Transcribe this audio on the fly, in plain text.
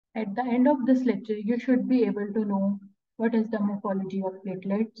At the end of this lecture, you should be able to know what is the morphology of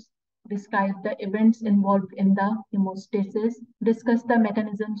platelets, describe the events involved in the hemostasis, discuss the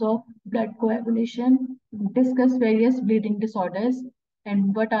mechanisms of blood coagulation, discuss various bleeding disorders,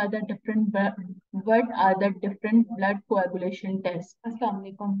 and what are the different blood coagulation tests.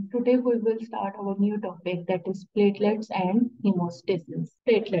 Assalamu alaikum. Today we will start our new topic, that is platelets and hemostasis.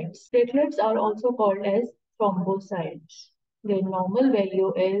 Platelets. Platelets are also called as thrombocytes. Their normal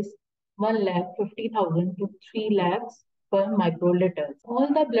value is 1,50,000 to 3 lakhs per microliters. All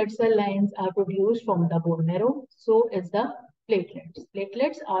the blood cell lines are produced from the bone marrow, so is the platelets.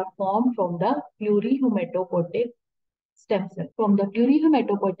 Platelets are formed from the plurihematopoietic stem cells. From the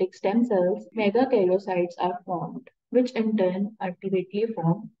plurihematopoietic stem cells, megakaryocytes are formed, which in turn ultimately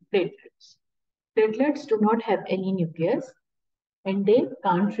form platelets. Platelets do not have any nucleus and they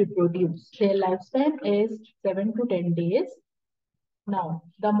can't reproduce. Their lifespan is 7 to 10 days. Now,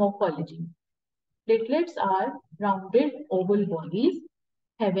 the morphology. Platelets are rounded oval bodies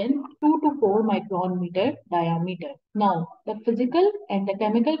having 2 to 4 micron diameter. Now, the physical and the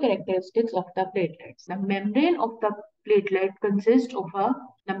chemical characteristics of the platelets. The membrane of the platelet consists of a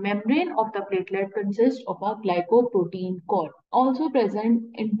glycoprotein cord. Also present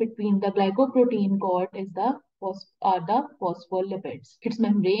in between the glycoprotein cord is the phospholipids. Its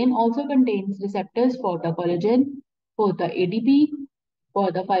membrane also contains receptors for the collagen, for the ADP, for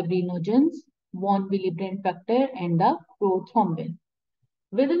the fibrinogens, von Willebrand factor, and the prothrombin.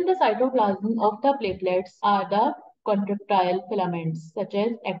 Within the cytoplasm of the platelets are the contractile filaments such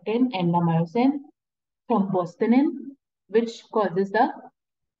as actin and the myosin, thrombostatin, which causes the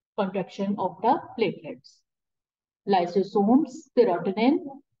contraction of the platelets, lysosomes, serotonin,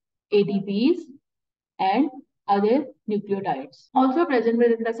 ADPs, and other nucleotides. Also present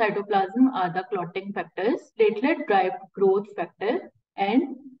within the cytoplasm are the clotting factors, platelet-derived growth factor,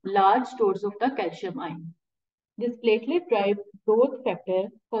 and large stores of the calcium ion. This platelet-derived growth factor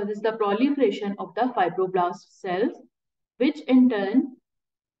causes the proliferation of the fibroblast cells, which in turn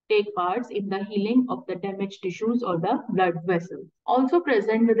take parts in the healing of the damaged tissues or the blood vessels. Also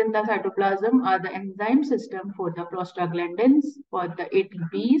present within the cytoplasm are the enzyme system for the prostaglandins, for the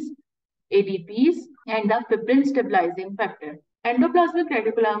ATPs, ADPs, and the fibrin stabilizing factor. Endoplasmic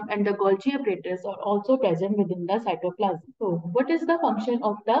reticulum and the Golgi apparatus are also present within the cytoplasm. So, what is the function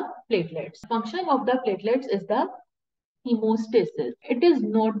of the platelets? The function of the platelets is the hemostasis. It is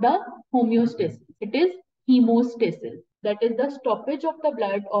not the homeostasis. It is hemostasis. That is the stoppage of the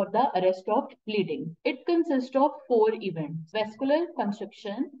blood or the arrest of bleeding. It consists of 4 events: vascular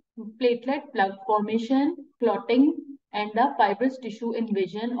constriction, platelet plug formation, clotting, and the fibrous tissue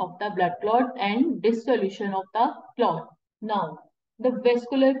invasion of the blood clot and dissolution of the clot. Now, the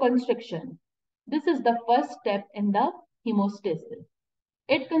vascular constriction. This is the first step in the hemostasis.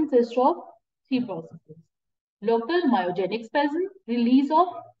 It consists of 3 processes: local myogenic spasm, release of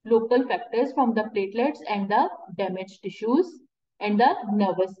local factors from the platelets and the damaged tissues, and the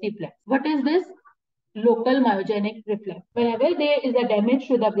nervous reflex. What is this local myogenic reflex? Whenever there is a damage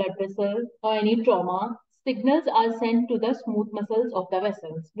to the blood vessel or any trauma, signals are sent to the smooth muscles of the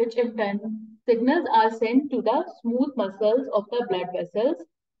vessels, which in turn signals are sent to the smooth muscles of the blood vessels,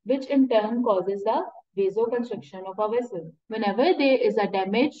 which in turn causes the vasoconstriction of a vessel. Whenever there is a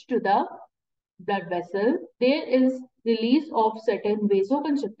damage to the blood vessel, there is release of certain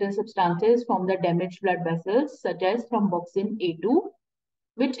vasoconstrictor substances from the damaged blood vessels, such as thromboxane A2,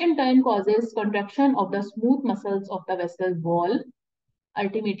 which in turn causes contraction of the smooth muscles of the vessel wall,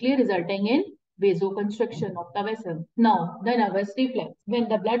 ultimately resulting in vasoconstriction of the vessel. Now, the nervous reflex. When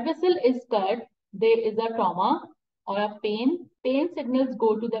the blood vessel is cut, there is a trauma or a pain. Pain signals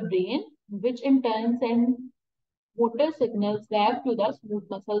go to the brain, which in turn send motor signals back to the smooth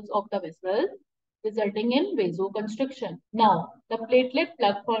muscles of the vessel, resulting in vasoconstriction. Now, the platelet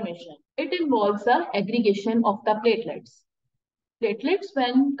plug formation. It involves the aggregation of the platelets. Platelets,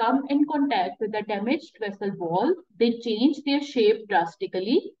 when come in contact with the damaged vessel wall, they change their shape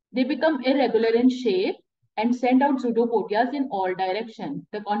drastically. They become irregular in shape and send out pseudopotias in all directions.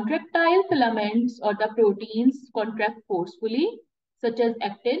 The contractile filaments or the proteins contract forcefully, such as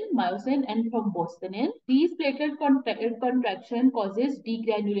actin, myosin, and thrombostatin. These platelet contraction causes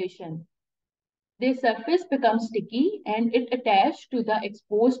degranulation. Their surface becomes sticky and it attached to the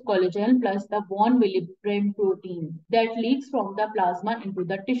exposed collagen plus the von Willebrand protein that leaks from the plasma into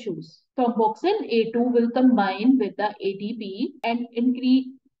the tissues. Thromboxane A2 will combine with the ATP and increase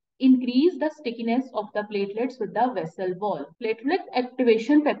the stickiness of the platelets with the vessel wall. Platelet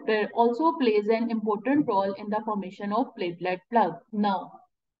activation factor also plays an important role in the formation of platelet plug. Now,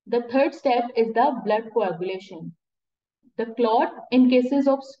 the third step is the blood coagulation. The clot in cases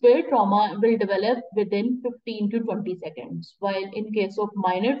of severe trauma will develop within 15 to 20 seconds, while in case of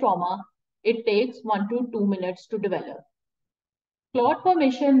minor trauma, it takes 1 to 2 minutes to develop. Clot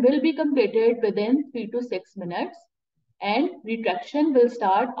formation will be completed within 3 to 6 minutes and retraction will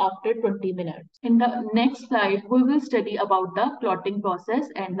start after 20 minutes. In the next slide, we will study about the clotting process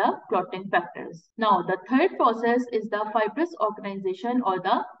and the clotting factors. Now, the third process is the fibrous organization or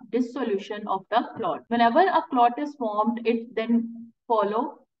the dissolution of the clot. Whenever a clot is formed, it then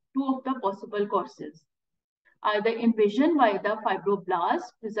follows two of the possible courses. Either invasion by the fibroblast,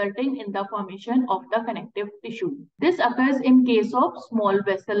 resulting in the formation of the connective tissue. This occurs in case of small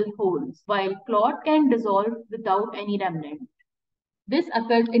vessel holes, while clot can dissolve without any remnant. This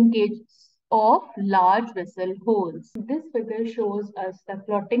occurs in case of large vessel holes. This figure shows us the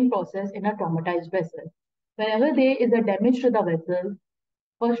clotting process in a traumatized vessel. Whenever there is a damage to the vessel,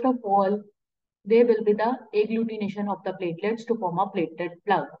 first of all, there will be the agglutination of the platelets to form a platelet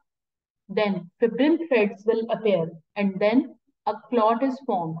plug. Then fibrin threads will appear and then a clot is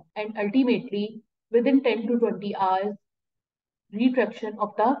formed, and ultimately within 10 to 20 hours retraction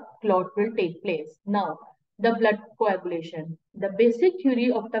of the clot will take place. Now, the blood coagulation. The basic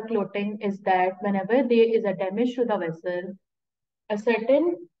theory of the clotting is that whenever there is a damage to the vessel, a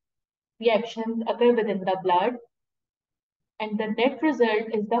certain reactions occur within the blood, and the net result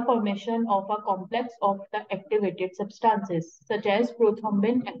is the formation of a complex of the activated substances, such as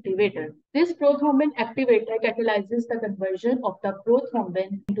prothrombin activator. This prothrombin activator catalyzes the conversion of the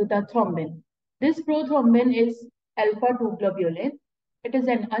prothrombin into the thrombin. This prothrombin is alpha-2 globulin. It is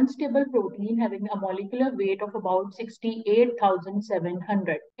an unstable protein having a molecular weight of about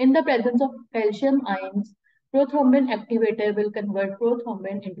 68,700. In the presence of calcium ions, prothrombin activator will convert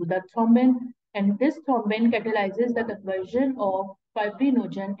prothrombin into the thrombin, and this thrombin catalyzes the conversion of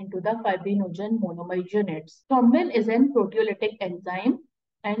fibrinogen into the fibrinogen monomer units. Thrombin is an proteolytic enzyme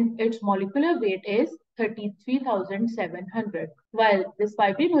and its molecular weight is 33,700, while this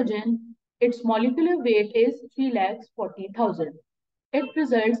fibrinogen, its molecular weight is 3,40,000. It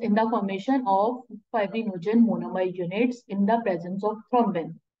results in the formation of fibrinogen monomer units in the presence of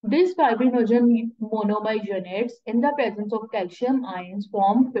thrombin. These fibrinogen monomer units in the presence of calcium ions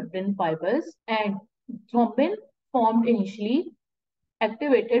form fibrin fibers, and thrombin formed initially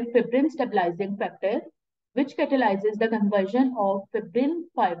activated fibrin stabilizing factor, which catalyzes the conversion of fibrin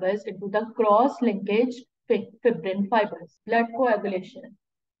fibers into the cross-linkage fibrin fibers. Blood coagulation.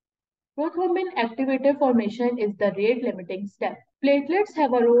 Prothrombin activator formation is the rate-limiting step. Platelets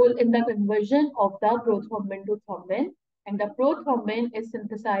have a role in the conversion of the prothrombin to thrombin, and the prothrombin is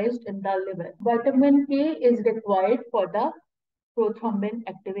synthesized in the liver. Vitamin K is required for the prothrombin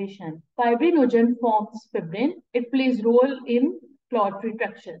activation. Fibrinogen forms fibrin. It plays role in clot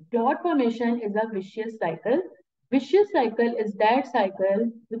retraction. Clot formation is a vicious cycle. Vicious cycle is that cycle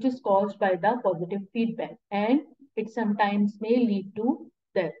which is caused by the positive feedback, and it sometimes may lead to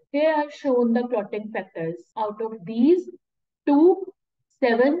death. Here are shown the clotting factors. Out of these, 2,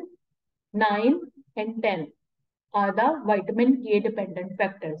 7, 9, and 10 are the vitamin K dependent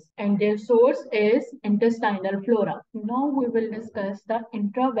factors, and their source is intestinal flora. Now we will discuss the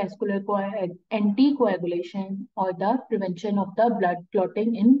intravascular anticoagulation or the prevention of the blood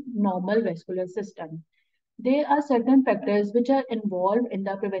clotting in normal vascular system. There are certain factors which are involved in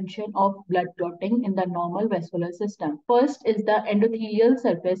the prevention of blood clotting in the normal vascular system. First is the endothelial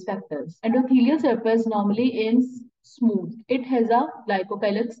surface factors. Endothelial surface normally is smooth. It has a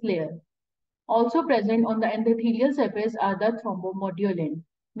glycocalyx layer. Also present on the endothelial surface are the thrombomodulin,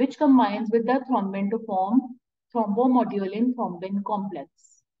 which combines with the thrombin to form thrombomodulin-thrombin complex,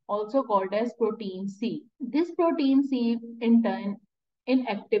 also called as protein C. This protein C in turn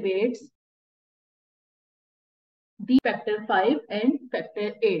inactivates the factor 5 and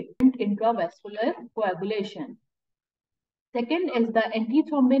factor 8 and intravascular coagulation. Second is the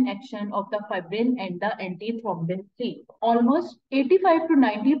antithrombin action of the fibrin and the antithrombin 3. Almost 85 to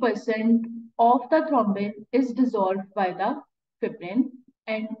 90% of the thrombin is dissolved by the fibrin,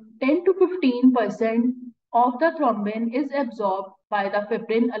 and 10 to 15% of the thrombin is absorbed by the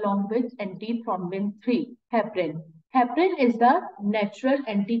fibrin along with antithrombin 3, heparin. Heparin is the natural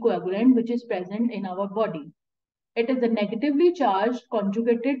anticoagulant which is present in our body. It is a negatively charged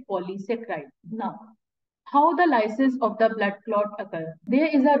conjugated polysaccharide. Now, how the lysis of the blood clot occurs? There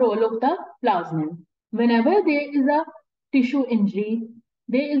is a role of the plasmin. Whenever there is a tissue injury,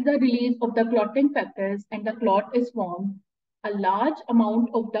 there is the release of the clotting factors and the clot is formed. A large amount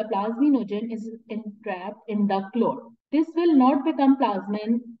of the plasminogen is entrapped in the clot. This will not become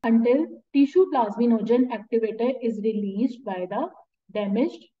plasmin until tissue plasminogen activator is released by the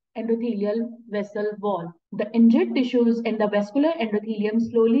damaged endothelial vessel wall. The injured tissues in the vascular endothelium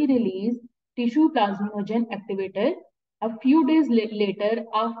slowly release tissue plasminogen activator a few days later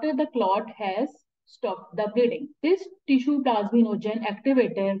after the clot has stopped the bleeding. This tissue plasminogen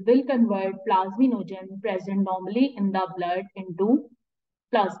activator will convert plasminogen present normally in the blood into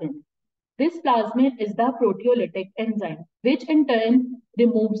plasmin. This plasmin is the proteolytic enzyme, which in turn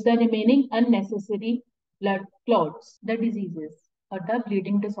removes the remaining unnecessary blood clots, the diseases, or the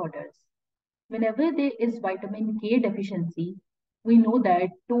bleeding disorders. Whenever there is vitamin K deficiency, we know that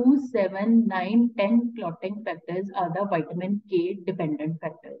 2, 7, 9, 10 clotting factors are the vitamin K dependent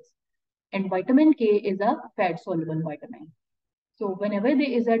factors. And vitamin K is a fat soluble vitamin. So whenever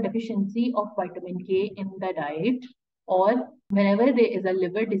there is a deficiency of vitamin K in the diet or whenever there is a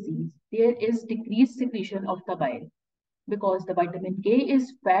liver disease, there is decreased secretion of the bile because the vitamin K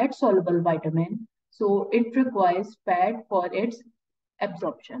is fat soluble vitamin. So it requires fat for its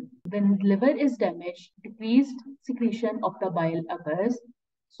absorption. When liver is damaged, decreased secretion of the bile occurs.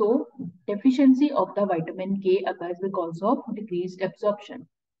 So deficiency of the vitamin K occurs because of decreased absorption,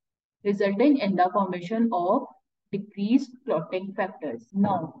 resulting in the formation of decreased clotting factors.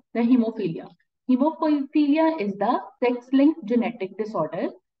 Now, the hemophilia. Hemophilia is the sex-linked genetic disorder.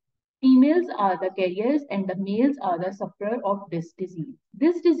 Females are the carriers and the males are the sufferer of this disease.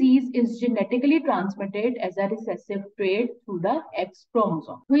 This disease is genetically transmitted as a recessive trait through the X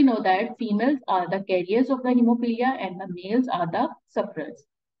chromosome. We know that females are the carriers of the hemophilia and the males are the sufferers.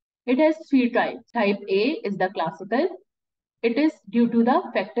 It has three types. Type A is the classical. It is due to the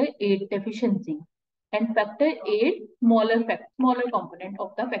factor 8 deficiency. And factor 8, smaller component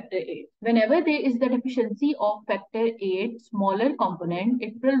of the factor 8. Whenever there is the deficiency of factor 8, smaller component,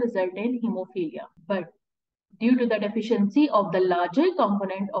 it will result in hemophilia. But due to the deficiency of the larger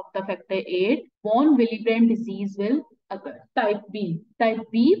component of the factor 8, von Willebrand disease will occur. Type B. Type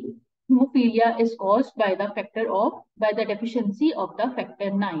B, hemophilia is caused by the deficiency of the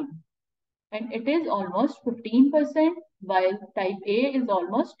factor 9. And it is almost 15%, while type A is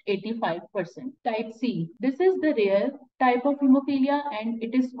almost 85%. Type C. This is the rare type of hemophilia and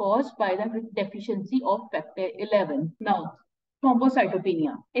it is caused by the deficiency of factor 11. Now,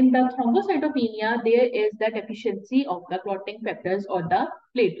 thrombocytopenia. In the thrombocytopenia, there is the deficiency of the clotting factors or the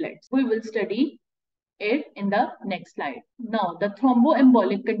platelets. We will study it in the next slide. Now, the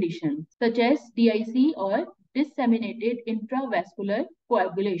thromboembolic conditions such as DIC or disseminated intravascular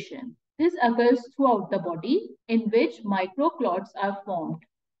coagulation. This occurs throughout the body in which microclots are formed,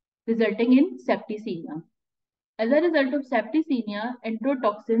 resulting in septicemia. As a result of septicemia,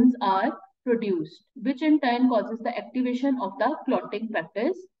 enterotoxins are produced, which in turn causes the activation of the clotting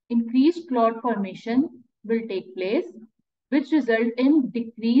factors. Increased clot formation will take place, which result in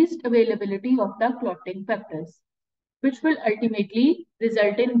decreased availability of the clotting factors, which will ultimately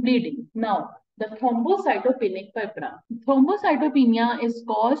result in bleeding. Now, the thrombocytopenic purpura. Thrombocytopenia is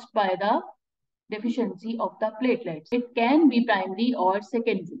caused by the deficiency of the platelets. It can be primary or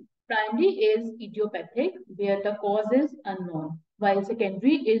secondary. Primary is idiopathic, where the cause is unknown, while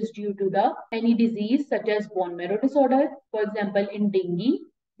secondary is due to any disease such as bone marrow disorder. For example, in dengue,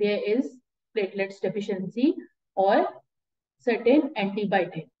 there is platelets deficiency or certain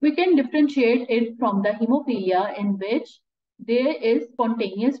antibiotic. We can differentiate it from the hemophilia in which there is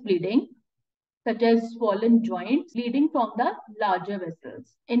spontaneous bleeding such as swollen joints bleeding from the larger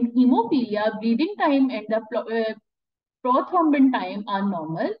vessels. In hemophilia, bleeding time and the prothrombin time are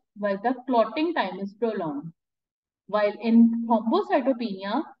normal while the clotting time is prolonged. While in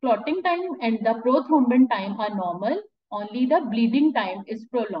thrombocytopenia, clotting time and the prothrombin time are normal, only the bleeding time is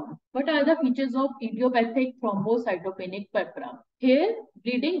prolonged. What are the features of idiopathic thrombocytopenic purpura? Here,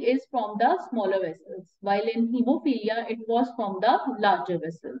 bleeding is from the smaller vessels, while in hemophilia, it was from the larger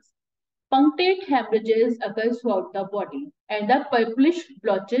vessels. Punctate hemorrhages occur throughout the body and the purplish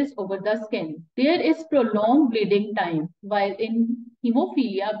blotches over the skin. There is prolonged bleeding time, while in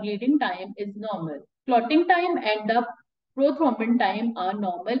hemophilia, bleeding time is normal. Clotting time and the prothrombin time are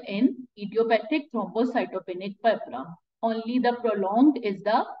normal in idiopathic thrombocytopenic purpura. Only the prolonged is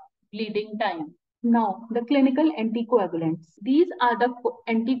the bleeding time. Now, the clinical anticoagulants. These are the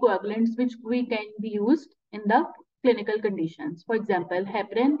anticoagulants which we can be used in the clinical conditions. For example,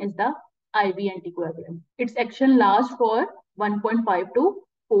 heparin is the IV anticoagulant. Its action lasts for 1.5 to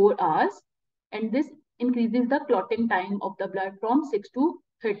 4 hours and this increases the clotting time of the blood from 6 to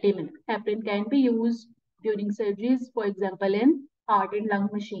 30 minutes. Heparin can be used during surgeries, for example, in heart and lung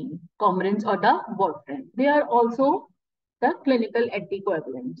machine, Comrins or the warfarin. They are also the clinical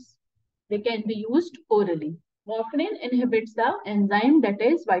anticoagulants. They can be used orally. Warfarin inhibits the enzyme that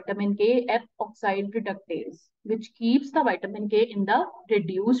is vitamin K F oxide reductase, which keeps the vitamin K in the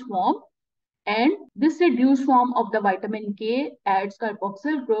reduced form. And this reduced form of the vitamin K adds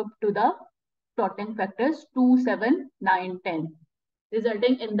carboxyl group to the clotting factors 2, 7, 9, 10,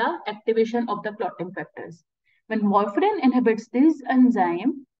 resulting in the activation of the clotting factors. When warfarin inhibits this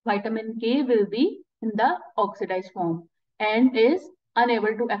enzyme, vitamin K will be in the oxidized form and is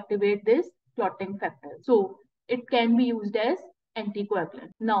unable to activate this clotting factor. So it can be used as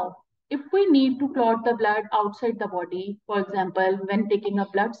anticoagulant. Now, if we need to clot the blood outside the body, for example, when taking a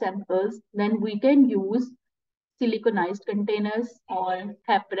blood samples, then we can use siliconized containers or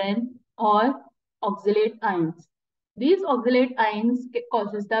heparin or oxalate ions. These oxalate ions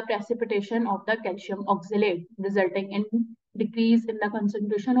causes the precipitation of the calcium oxalate, resulting in decrease in the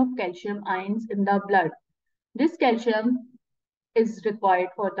concentration of calcium ions in the blood. This calcium is required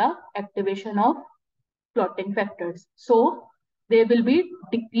for the activation of clotting factors. So there will be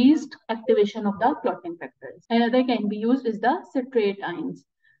decreased activation of the clotting factors. Another can be used is the citrate ions.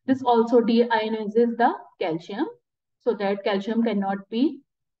 This also deionizes the calcium so that calcium cannot be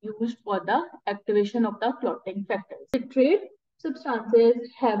used for the activation of the clotting factors. Citrate substances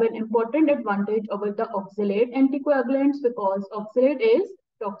have an important advantage over the oxalate anticoagulants because oxalate is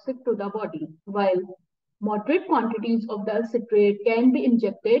toxic to the body, while moderate quantities of the citrate can be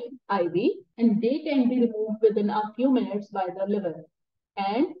injected IV and they can be removed within a few minutes by the liver.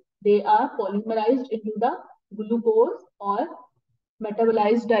 And they are polymerized into the glucose or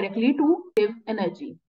metabolized directly to give energy.